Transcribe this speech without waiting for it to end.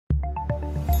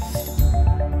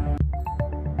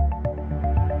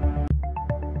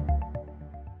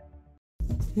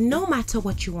no matter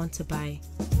what you want to buy.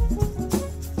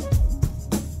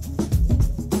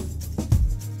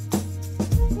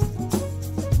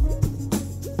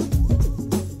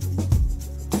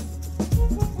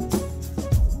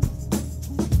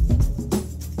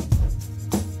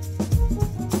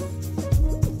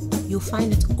 You'll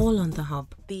find it all on the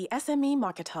hub. The SME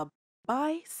Market Hub.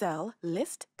 Buy, sell,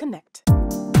 list, connect.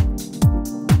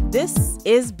 This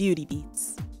is Beauty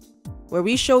Beats, where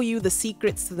we show you the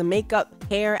secrets to the makeup,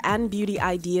 hair, and beauty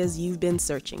ideas you've been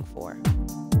searching for.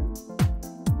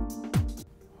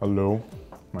 Hello,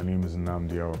 my name is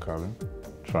Nnamdi Awa-Kalu,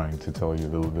 trying to tell you a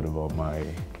little bit about my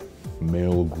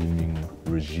male grooming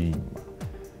regime.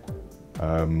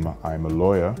 I'm a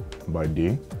lawyer by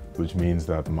day, which means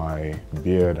that my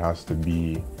beard has to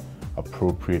be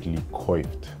appropriately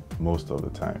coiffed most of the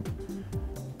time.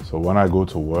 So when I go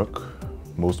to work,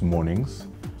 most mornings,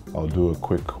 I'll do a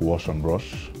quick wash and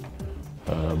brush.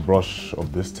 A brush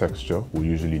of this texture we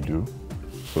usually do,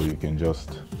 so you can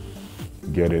just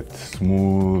get it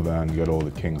smooth and get all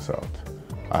the kinks out.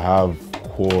 I have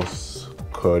coarse,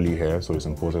 curly hair, so it's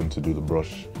important to do the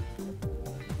brush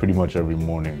pretty much every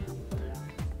morning.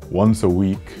 Once a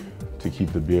week, to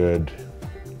keep the beard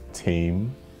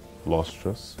tame,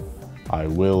 lustrous, I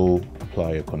will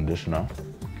apply a conditioner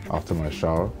after my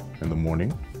shower in the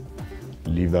morning.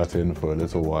 Leave that in for a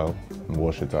little while and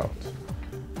wash it out.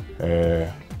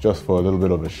 Just for a little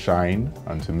bit of a shine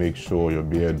and to make sure your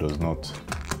beard does not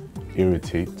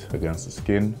irritate against the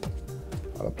skin,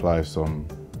 I'll apply some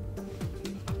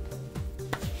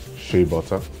shea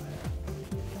butter.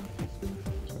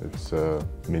 It's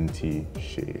minty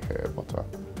shea hair butter,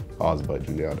 ours by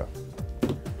Juliana.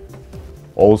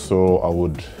 Also, I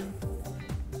would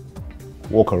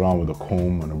walk around with a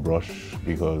comb and a brush,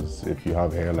 because if you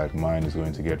have hair like mine, it's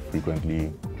going to get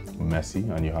frequently messy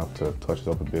and you have to touch it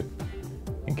up a bit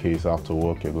in case after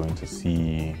work you're going to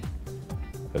see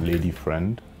a lady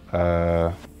friend.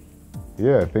 Yeah,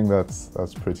 I think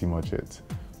that's pretty much it.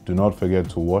 Do not forget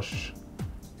to wash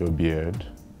your beard,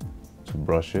 to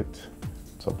brush it,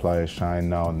 to apply a shine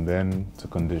now and then, to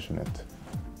condition it.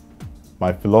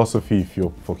 My philosophy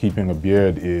for keeping a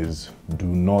beard is do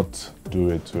not do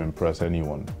it to impress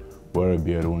anyone. Wear a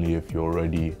beard only if you're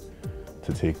ready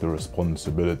to take the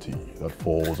responsibility that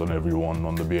falls on everyone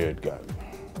on the beard gang.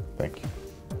 Thank you.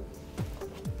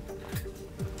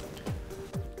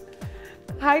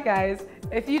 Hi guys,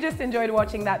 if you just enjoyed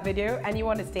watching that video and you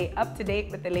want to stay up to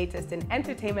date with the latest in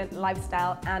entertainment,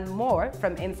 lifestyle and more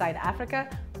from inside Africa,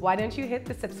 why don't you hit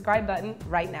the subscribe button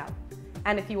right now?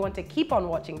 And if you want to keep on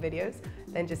watching videos,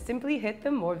 then just simply hit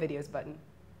the more videos button.